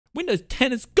Windows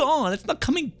 10 is gone. It's not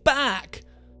coming back.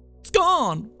 It's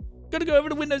gone. Gotta go over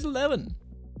to Windows 11.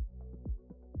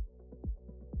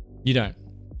 You don't.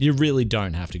 You really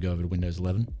don't have to go over to Windows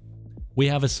 11. We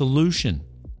have a solution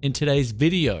in today's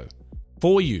video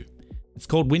for you. It's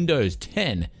called Windows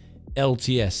 10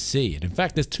 LTSC. And in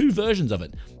fact, there's two versions of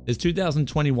it. There's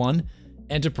 2021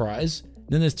 Enterprise,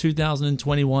 then there's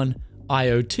 2021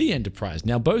 IoT Enterprise.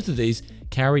 Now, both of these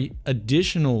carry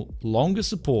additional longer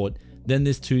support than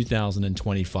this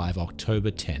 2025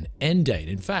 October 10 end date.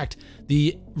 In fact,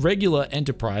 the regular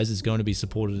Enterprise is going to be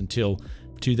supported until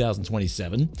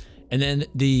 2027, and then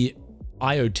the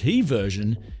IoT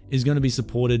version is going to be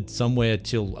supported somewhere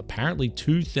till apparently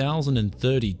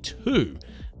 2032,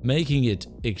 making it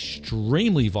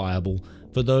extremely viable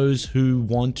for those who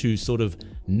want to sort of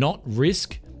not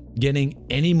risk getting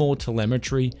any more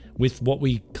telemetry with what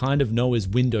we kind of know as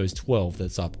Windows 12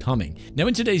 that's upcoming. Now,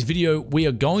 in today's video, we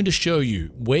are going to show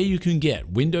you where you can get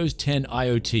Windows 10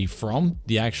 IoT from,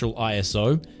 the actual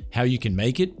ISO, how you can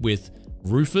make it with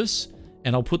Rufus,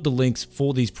 and I'll put the links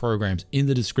for these programs in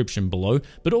the description below.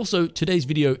 But also, today's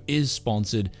video is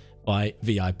sponsored by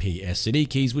VIP SCD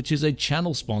Keys, which is a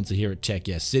channel sponsor here at Tech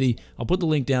Yes City. I'll put the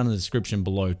link down in the description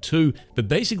below too. But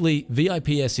basically, VIP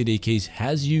SCD Keys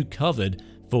has you covered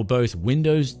for both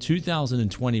Windows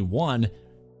 2021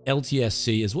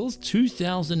 LTSC as well as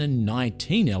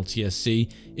 2019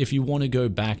 LTSC if you want to go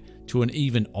back to an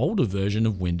even older version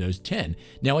of Windows 10.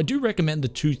 Now, I do recommend the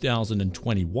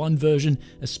 2021 version,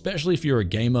 especially if you're a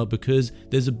gamer, because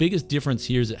there's the biggest difference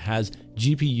here is it has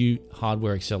GPU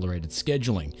hardware accelerated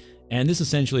scheduling. And this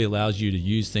essentially allows you to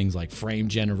use things like frame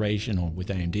generation, or with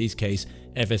AMD's case,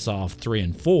 FSR 3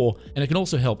 and 4, and it can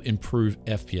also help improve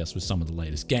FPS with some of the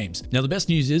latest games. Now, the best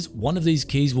news is one of these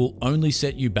keys will only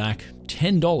set you back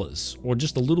 $10, or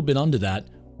just a little bit under that,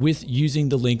 with using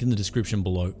the link in the description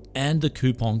below and the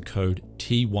coupon code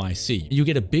TYC. You'll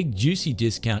get a big juicy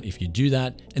discount if you do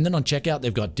that. And then on checkout,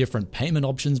 they've got different payment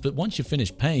options, but once you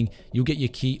finish paying, you'll get your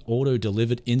key auto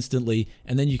delivered instantly,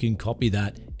 and then you can copy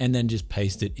that and then just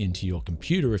paste it into your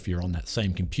computer if you're on that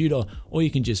same computer, or you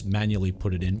can just manually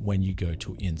put it in when you go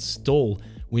to install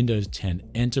Windows 10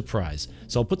 Enterprise.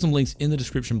 So I'll put some links in the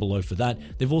description below for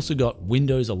that. They've also got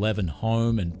Windows 11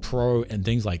 Home and Pro and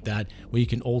things like that, where you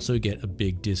can also get a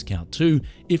big discount too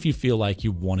if you feel like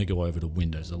you want to go over to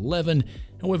Windows 11.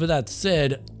 However, that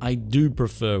said, I do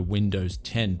prefer Windows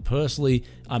 10 personally.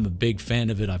 I'm a big fan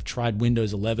of it. I've tried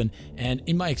Windows 11, and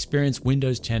in my experience,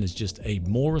 Windows 10 is just a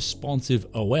more responsive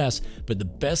OS. But the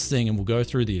best thing, and we'll go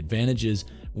through the advantages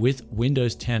with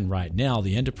Windows 10 right now,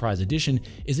 the Enterprise Edition,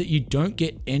 is that you don't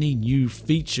get any new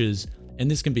features. And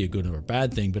this can be a good or a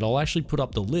bad thing, but I'll actually put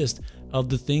up the list of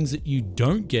the things that you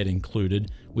don't get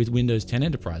included with Windows 10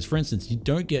 Enterprise. For instance, you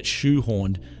don't get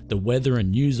shoehorned the weather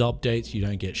and news updates, you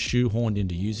don't get shoehorned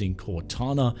into using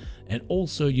Cortana, and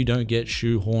also you don't get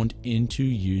shoehorned into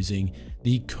using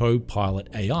the Copilot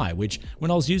AI, which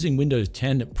when I was using Windows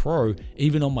 10 Pro,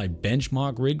 even on my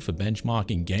benchmark rig for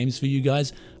benchmarking games for you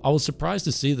guys, I was surprised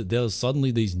to see that there was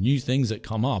suddenly these new things that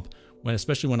come up,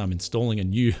 especially when I'm installing a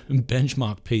new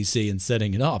benchmark PC and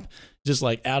setting it up, just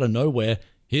like out of nowhere,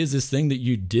 here's this thing that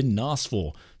you didn't ask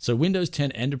for. So Windows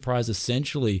 10 Enterprise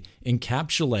essentially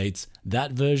encapsulates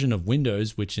that version of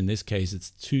Windows, which in this case, it's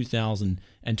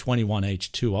 2021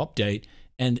 H2 update,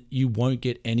 and you won't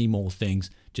get any more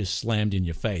things just slammed in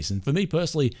your face. And for me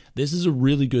personally, this is a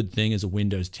really good thing as a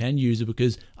Windows 10 user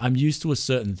because I'm used to a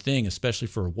certain thing, especially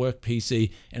for a work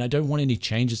PC, and I don't want any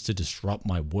changes to disrupt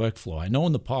my workflow. I know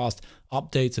in the past,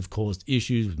 updates have caused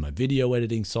issues with my video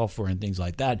editing software and things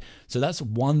like that. So that's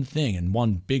one thing, and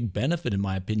one big benefit in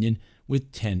my opinion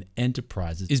with 10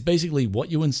 Enterprises is basically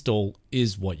what you install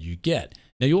is what you get.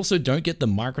 Now, you also don't get the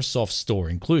Microsoft Store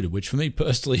included, which for me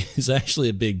personally is actually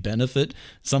a big benefit.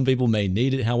 Some people may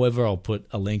need it. However, I'll put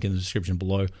a link in the description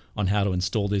below on how to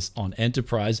install this on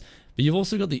Enterprise. But you've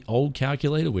also got the old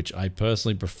calculator, which I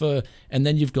personally prefer. And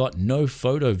then you've got no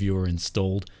photo viewer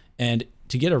installed. And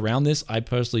to get around this, I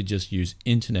personally just use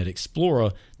Internet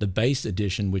Explorer, the base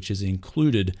edition, which is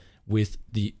included with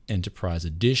the Enterprise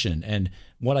Edition. And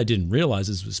what I didn't realize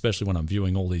is, especially when I'm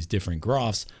viewing all these different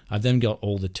graphs, I've then got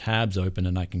all the tabs open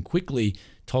and I can quickly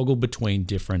toggle between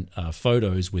different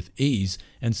photos with ease.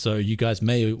 And so you guys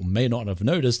may or may not have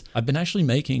noticed, I've been actually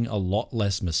making a lot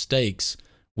less mistakes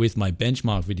with my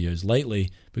benchmark videos lately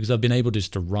because I've been able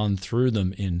just to run through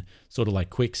them in sort of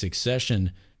like quick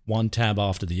succession, one tab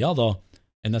after the other.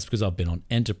 And that's because I've been on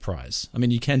Enterprise. I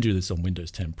mean, you can do this on Windows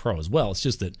 10 Pro as well. It's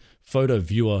just that Photo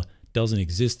Viewer doesn't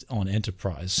exist on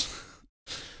Enterprise.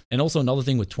 And also another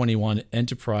thing with 21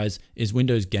 Enterprise is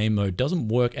Windows Game Mode doesn't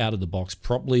work out of the box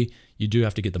properly. You do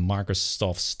have to get the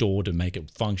Microsoft Store to make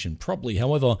it function properly.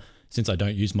 However, since I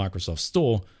don't use Microsoft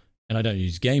Store and I don't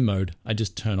use Game Mode, I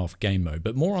just turn off Game Mode.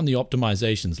 But more on the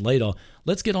optimizations later.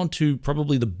 Let's get on to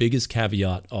probably the biggest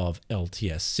caveat of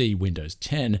LTSC Windows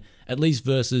 10, at least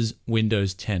versus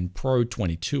Windows 10 Pro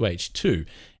 22H2.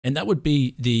 And that would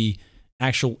be the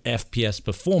actual FPS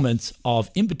performance of,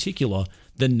 in particular,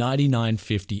 the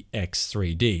 9950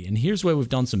 X3D. And here's where we've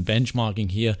done some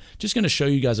benchmarking here. Just going to show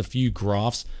you guys a few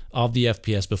graphs of the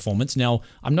FPS performance. Now,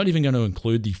 I'm not even going to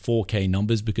include the 4K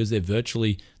numbers because they're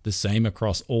virtually the same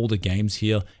across all the games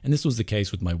here. And this was the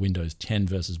case with my Windows 10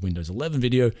 versus Windows 11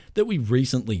 video that we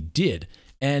recently did.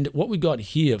 And what we got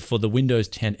here for the Windows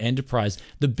 10 Enterprise,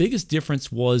 the biggest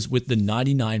difference was with the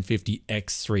 9950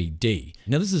 X3D.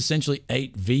 Now this is essentially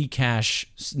 8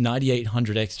 Vcache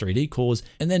 9800 X3D cores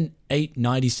and then 8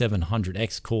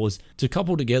 9700X cores to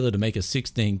couple together to make a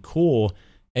 16 core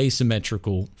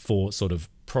asymmetrical for sort of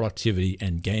productivity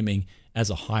and gaming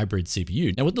as a hybrid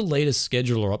CPU. Now with the latest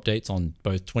scheduler updates on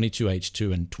both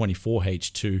 22H2 and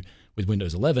 24H2 with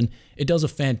Windows 11, it does a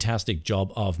fantastic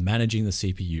job of managing the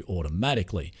CPU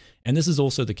automatically. And this is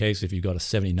also the case if you've got a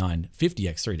 7950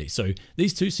 X3D. So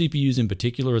these two CPUs in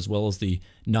particular, as well as the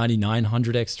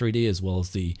 9900 X3D, as well as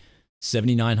the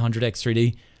 7900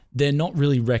 X3D, they're not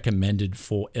really recommended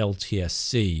for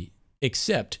LTSC,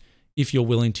 except if you're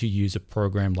willing to use a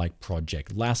program like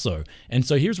Project Lasso. And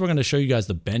so here's where I'm going to show you guys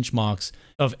the benchmarks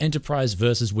of Enterprise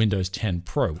versus Windows 10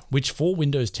 Pro, which for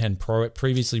Windows 10 Pro, it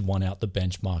previously won out the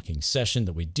benchmarking session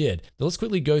that we did. Now let's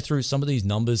quickly go through some of these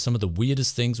numbers, some of the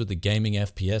weirdest things with the gaming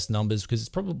FPS numbers, because it's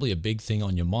probably a big thing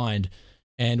on your mind.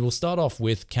 And we'll start off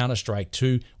with Counter-Strike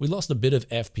 2. We lost a bit of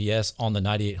FPS on the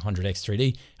 9800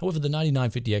 X3D. However, the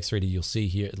 9950 X3D, you'll see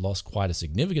here, it lost quite a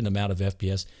significant amount of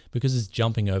FPS because it's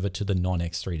jumping over to the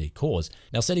non-X3D cores.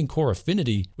 Now, setting core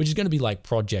affinity, which is going to be like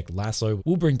Project Lasso,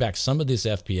 will bring back some of this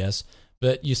FPS,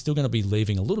 but you're still going to be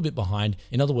leaving a little bit behind.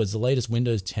 In other words, the latest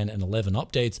Windows 10 and 11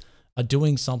 updates are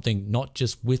doing something not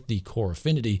just with the core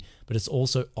affinity, but it's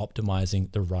also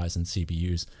optimizing the Ryzen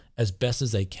CPUs as best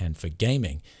as they can for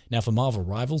gaming. Now for Marvel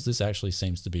Rivals, this actually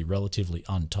seems to be relatively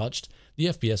untouched. The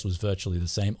FPS was virtually the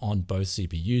same on both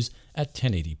CPUs at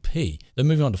 1080p. Then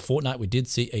moving on to Fortnite, we did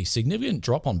see a significant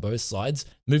drop on both sides.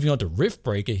 Moving on to Rift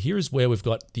Breaker, here is where we've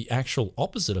got the actual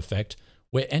opposite effect,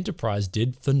 where Enterprise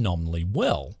did phenomenally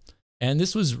well. And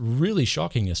this was really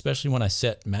shocking, especially when I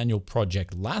set manual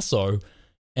Project Lasso.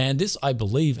 And this, I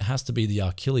believe, has to be the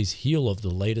Achilles heel of the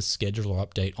latest scheduler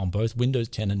update on both Windows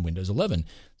 10 and Windows 11.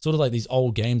 Sort of like these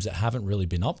old games that haven't really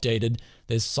been updated.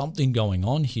 There's something going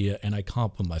on here and I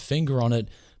can't put my finger on it.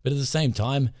 But at the same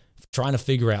time, trying to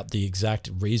figure out the exact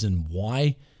reason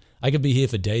why, I could be here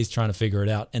for days trying to figure it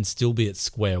out and still be at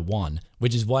square one,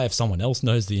 which is why if someone else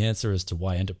knows the answer as to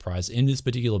why Enterprise in this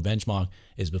particular benchmark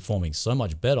is performing so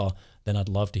much better, then I'd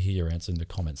love to hear your answer in the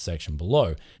comments section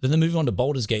below. Then moving on to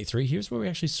Baldur's Gate 3, here's where we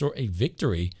actually saw a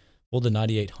victory for the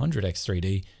 9800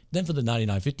 X3D. Then for the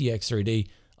 9950 X3D,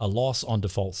 a loss on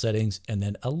default settings, and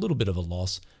then a little bit of a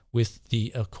loss with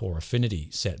the core affinity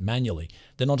set manually.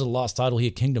 Then onto the last title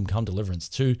here, Kingdom Come Deliverance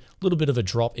 2, a little bit of a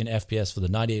drop in FPS for the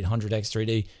 9800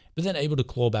 X3D, but then able to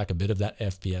claw back a bit of that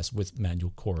FPS with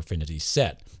manual core affinity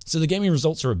set. So the gaming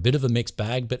results are a bit of a mixed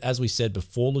bag, but as we said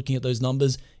before looking at those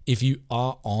numbers, if you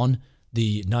are on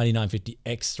the 9950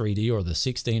 X3D or the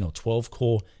 16 or 12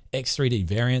 core X3D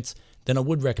variants, then I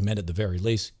would recommend at the very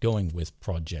least going with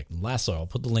Project Lasso. I'll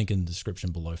put the link in the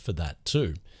description below for that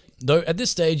too. Though at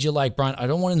this stage, you're like, Brian, I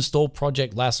don't want to install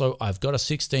Project Lasso. I've got a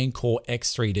 16 core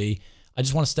X3D. I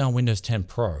just want to stay on Windows 10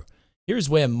 Pro. Here's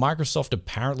where Microsoft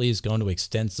apparently is going to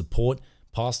extend support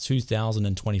past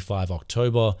 2025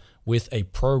 October with a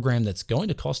program that's going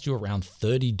to cost you around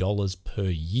 $30 per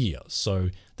year. So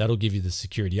that'll give you the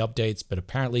security updates, but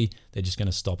apparently they're just going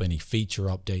to stop any feature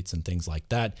updates and things like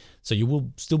that. So you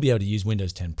will still be able to use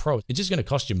Windows 10 Pro. It's just going to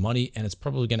cost you money and it's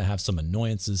probably going to have some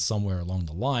annoyances somewhere along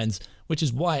the lines, which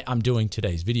is why I'm doing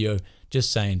today's video,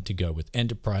 just saying to go with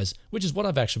Enterprise, which is what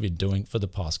I've actually been doing for the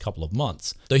past couple of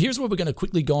months. So here's where we're going to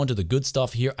quickly go into the good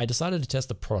stuff here. I decided to test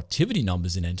the productivity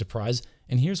numbers in Enterprise,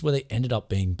 and here's where they ended up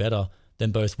being better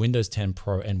than both Windows 10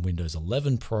 Pro and Windows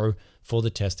 11 Pro for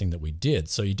the testing that we did.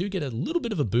 So you do get a little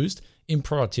bit of a boost in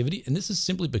productivity, and this is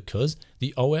simply because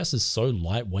the OS is so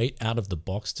lightweight out of the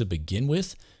box to begin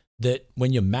with that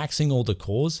when you're maxing all the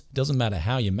cores, it doesn't matter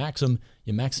how you max them,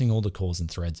 you're maxing all the cores and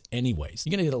threads anyways.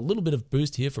 You're gonna get a little bit of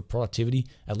boost here for productivity,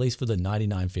 at least for the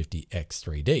 9950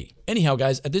 X3D. Anyhow,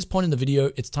 guys, at this point in the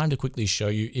video, it's time to quickly show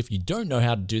you, if you don't know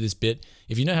how to do this bit,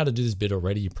 if you know how to do this bit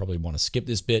already, you probably wanna skip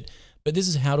this bit, but this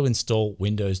is how to install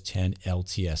Windows 10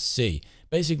 LTSC.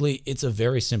 Basically, it's a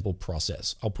very simple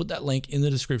process. I'll put that link in the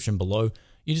description below.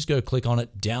 You just go click on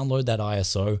it, download that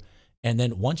ISO, and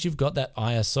then once you've got that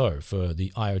ISO for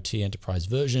the IoT Enterprise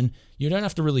version, you don't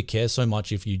have to really care so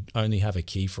much if you only have a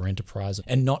key for Enterprise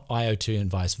and not IoT and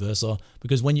vice versa,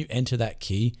 because when you enter that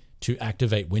key to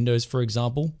activate Windows, for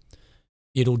example,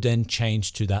 it'll then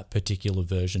change to that particular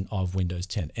version of Windows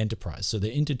 10 Enterprise. So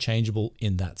they're interchangeable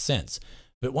in that sense.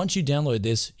 But once you download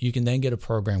this, you can then get a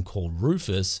program called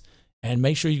Rufus, and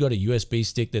make sure you got a USB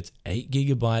stick that's 8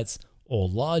 GB or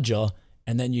larger,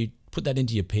 and then you put that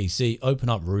into your PC, open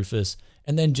up Rufus,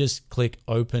 and then just click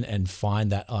open and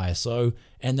find that ISO,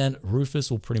 and then Rufus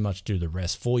will pretty much do the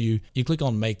rest for you. You click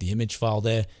on make the image file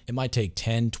there. It might take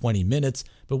 10, 20 minutes,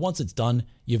 but once it's done,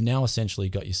 you've now essentially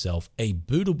got yourself a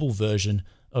bootable version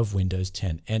of Windows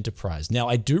 10 Enterprise. Now,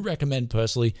 I do recommend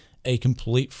personally a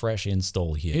complete fresh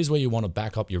install here. Here's where you want to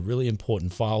back up your really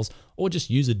important files, or just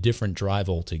use a different drive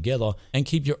altogether and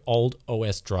keep your old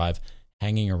OS drive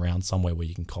hanging around somewhere where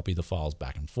you can copy the files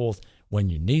back and forth when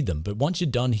you need them. But once you're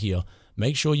done here,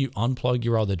 make sure you unplug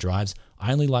your other drives.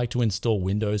 I only like to install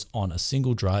Windows on a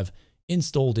single drive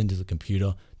installed into the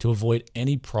computer to avoid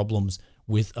any problems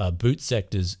with boot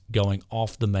sectors going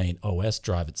off the main OS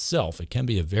drive itself. It can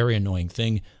be a very annoying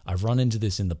thing. I've run into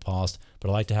this in the past, but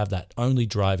I like to have that only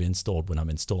drive installed when I'm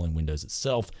installing Windows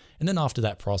itself. And then after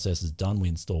that process is done, we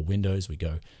install Windows, we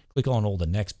go click on all the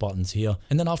next buttons here.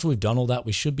 And then after we've done all that,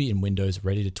 we should be in Windows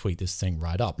ready to tweak this thing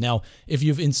right up. Now, if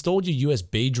you've installed your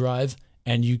USB drive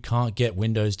and you can't get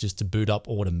Windows just to boot up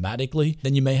automatically,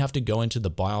 then you may have to go into the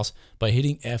BIOS by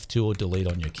hitting F2 or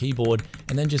delete on your keyboard,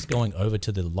 and then just going over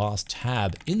to the last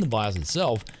tab in the BIOS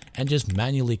itself and just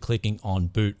manually clicking on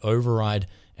boot override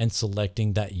and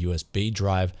selecting that USB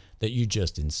drive that you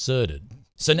just inserted.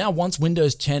 So now once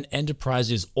Windows 10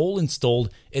 Enterprise is all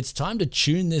installed, it's time to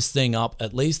tune this thing up.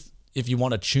 At least if you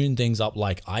want to tune things up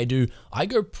like I do, I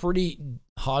go pretty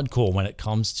hardcore when it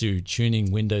comes to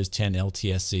tuning Windows 10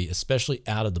 LTSC, especially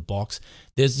out of the box.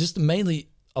 There's just mainly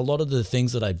a lot of the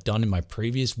things that I've done in my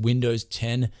previous Windows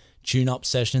 10 tune-up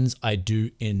sessions, I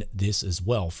do in this as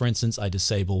well. For instance, I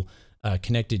disable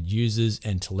connected users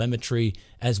and telemetry,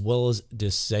 as well as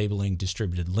disabling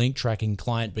distributed link tracking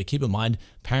client. But keep in mind,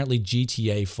 apparently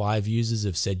GTA 5 users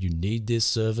have said you need this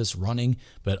service running,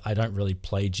 but I don't really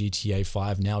play GTA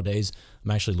 5 nowadays. I'm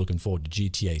actually looking forward to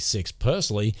GTA 6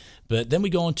 personally. But then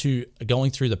we go on to going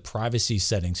through the privacy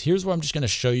settings. Here's where I'm just going to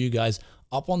show you guys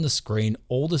up on the screen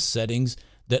all the settings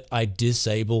that I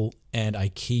disable and I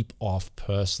keep off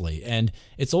personally. And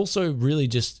it's also really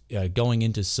just going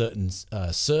into certain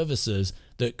services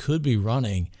that could be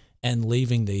running and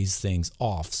leaving these things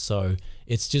off. So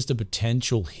it's just a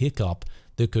potential hiccup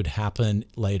that could happen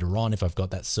later on. If I've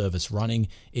got that service running,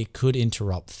 it could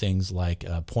interrupt things like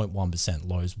 0.1%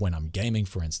 lows when I'm gaming,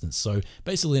 for instance. So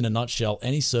basically, in a nutshell,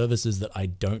 any services that I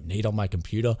don't need on my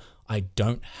computer, I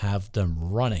don't have them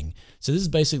running. So this is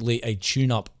basically a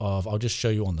tune-up of, I'll just show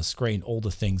you on the screen all the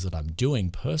things that I'm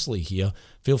doing personally here.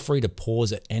 Feel free to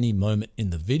pause at any moment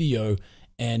in the video,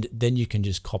 and then you can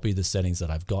just copy the settings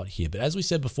that I've got here. But as we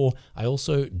said before, I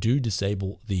also do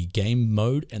disable the game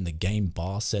mode and the game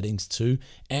bar settings too.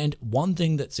 And one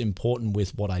thing that's important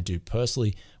with what I do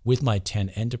personally with my 10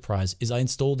 Enterprise is I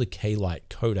install the klite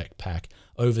codec pack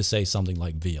over, say, something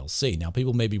like VLC. Now,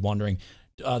 people may be wondering,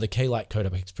 the klite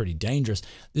codec pack is pretty dangerous.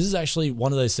 This is actually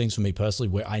one of those things for me personally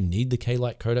where I need the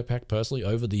klite codec pack personally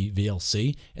over the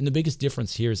VLC. And the biggest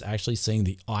difference here is actually seeing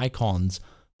the icons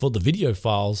for the video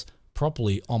files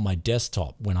properly on my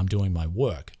desktop when I'm doing my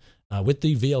work. With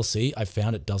the VLC, I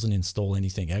found it doesn't install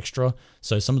anything extra.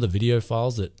 So some of the video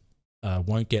files that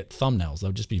won't get thumbnails,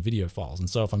 they'll just be video files. And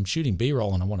so if I'm shooting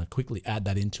B-roll and I want to quickly add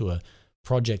that into a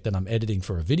project that I'm editing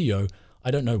for a video, I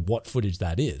don't know what footage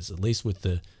that is. At least with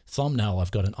the thumbnail,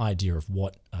 I've got an idea of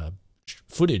what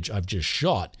footage I've just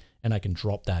shot, and I can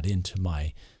drop that into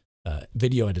my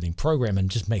video editing program and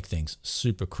just make things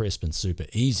super crisp and super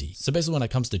easy. So basically, when it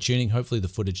comes to tuning, hopefully the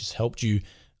footage has helped you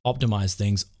optimize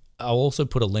things. I'll also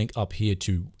put a link up here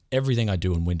to everything I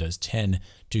do in Windows 10.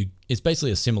 It's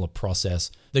basically a similar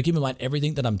process. Though keep in mind,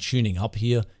 everything that I'm tuning up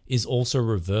here is also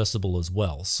reversible as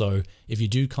well. So if you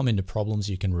do come into problems,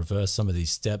 you can reverse some of these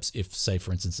steps. If, say,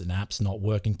 for instance, an app's not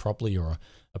working properly or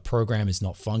a program is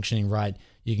not functioning right,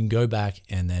 you can go back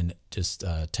and then just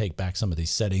take back some of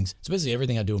these settings. So basically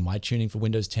everything I do in my tuning for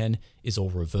Windows 10 is all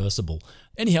reversible.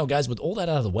 Anyhow, guys, with all that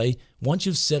out of the way, once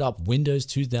you've set up Windows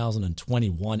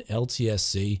 2021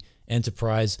 LTSC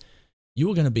Enterprise, you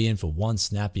are going to be in for one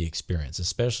snappy experience,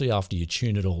 especially after you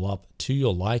tune it all up to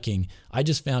your liking. I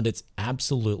just found it's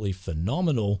absolutely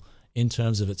phenomenal. in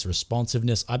terms of its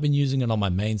responsiveness. I've been using it on my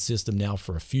main system now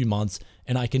for a few months,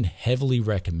 and I can heavily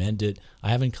recommend it. I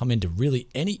haven't come into really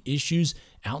any issues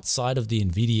outside of the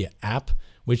NVIDIA app,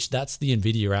 which that's the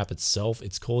NVIDIA app itself.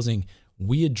 It's causing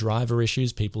weird driver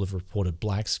issues. People have reported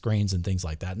black screens and things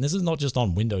like that. And this is not just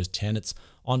on Windows 10, it's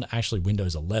on actually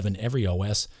Windows 11. Every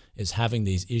OS is having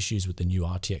these issues with the new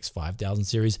RTX 5000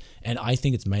 series. And I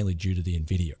think it's mainly due to the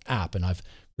NVIDIA app. And I've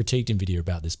critiqued NVIDIA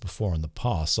about this before in the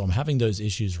past. So I'm having those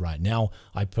issues right now.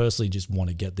 I personally just want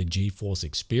to get the GeForce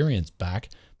experience back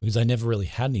because I never really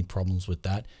had any problems with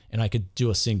that. And I could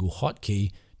do a single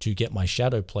hotkey to get my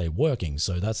shadow play working.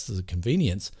 So that's the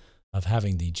convenience of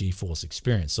having the GeForce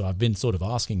experience. So I've been sort of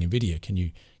asking NVIDIA, can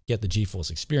you get the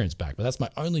GeForce experience back? But that's my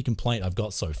only complaint I've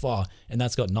got so far, and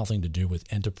that's got nothing to do with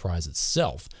Enterprise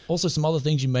itself. Also, some other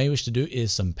things you may wish to do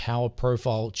is some power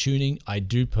profile tuning. I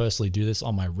do personally do this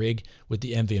on my rig with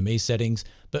the NVMe settings,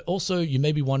 but also you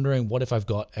may be wondering, what if I've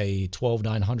got a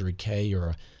 12900K or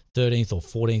a 13th or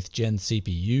 14th gen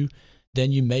CPU?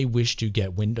 Then you may wish to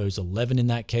get Windows 11 in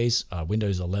that case,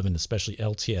 Windows 11, especially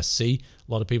LTSC.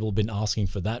 A lot of people have been asking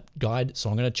for that guide. So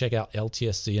I'm going to check out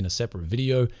LTSC in a separate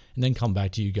video and then come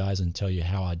back to you guys and tell you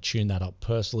how I'd tune that up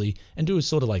personally and do a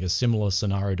sort of like a similar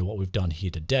scenario to what we've done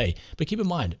here today. But keep in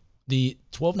mind, the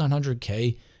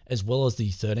 12900K as well as the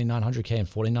 13900K and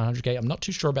 4900K, I'm not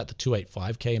too sure about the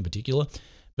 285K in particular,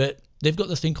 but they've got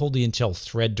this thing called the Intel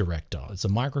Thread Director. It's a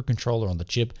microcontroller on the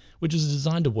chip, which is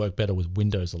designed to work better with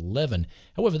Windows 11.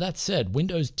 However, that said,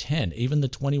 Windows 10, even the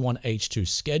 21H2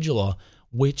 scheduler,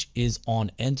 which is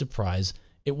on Enterprise,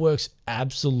 it works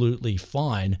absolutely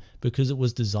fine because it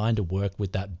was designed to work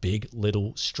with that big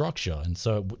little structure. And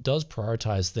so it does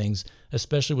prioritize things,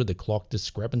 especially with the clock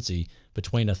discrepancy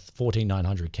between a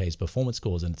 14900K's performance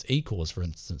cores and its E-cores, for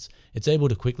instance. It's able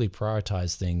to quickly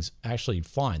prioritize things actually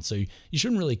fine. So you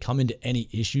shouldn't really come into any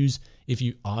issues if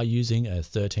you are using a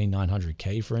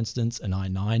 13900K, for instance, an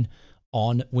i9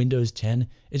 on Windows 10.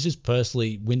 It's just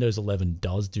personally, Windows 11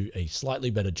 does do a slightly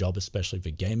better job, especially for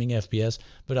gaming FPS,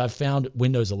 but I've found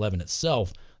Windows 11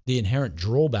 itself, the inherent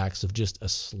drawbacks of just a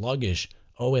sluggish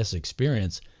OS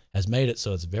experience has made it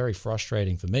so it's very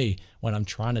frustrating for me when I'm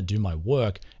trying to do my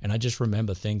work. And I just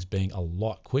remember things being a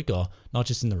lot quicker, not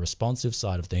just in the responsive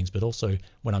side of things, but also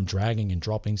when I'm dragging and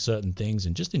dropping certain things,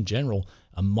 and just in general,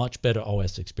 a much better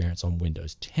OS experience on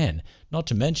Windows 10. Not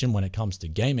to mention when it comes to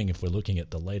gaming, if we're looking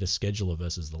at the latest scheduler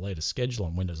versus the latest scheduler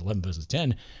on Windows 11 versus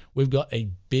 10, we've got a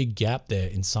big gap there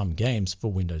in some games for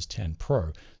Windows 10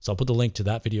 Pro. So I'll put the link to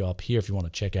that video up here if you want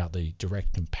to check out the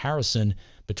direct comparison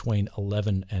between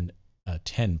 11 and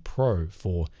 10 Pro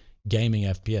for gaming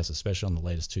FPS, especially on the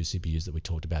latest two CPUs that we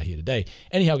talked about here today.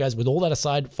 Anyhow, guys, with all that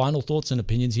aside, final thoughts and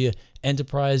opinions here.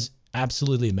 Enterprise,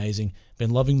 absolutely amazing.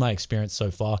 Been loving my experience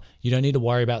so far. You don't need to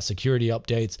worry about security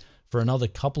updates for another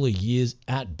couple of years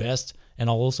at best. And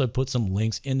I'll also put some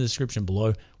links in the description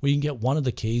below where you can get one of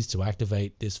the keys to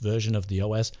activate this version of the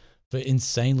OS for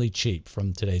insanely cheap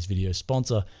from today's video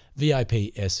sponsor,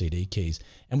 VIP SCD Keys.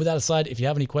 And with that aside, if you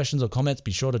have any questions or comments,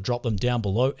 be sure to drop them down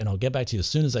below and I'll get back to you as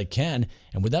soon as I can.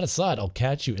 And with that aside, I'll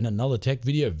catch you in another tech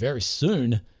video very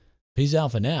soon. Peace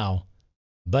out for now.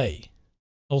 Bye.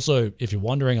 Also, if you're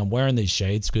wondering, I'm wearing these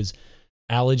shades because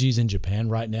allergies in Japan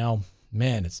right now,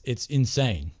 man, it's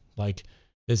insane. Like,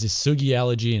 there's this sugi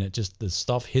allergy and the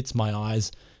stuff hits my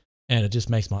eyes and it just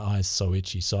makes my eyes so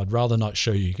itchy. So I'd rather not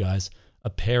show you guys a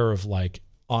pair of like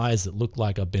eyes that look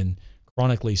like I've been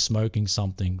chronically smoking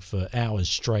something for hours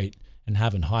straight and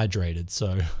haven't hydrated.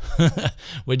 So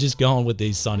we're just going with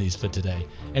these sunnies for today.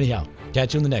 Anyhow,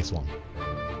 catch you in the next one.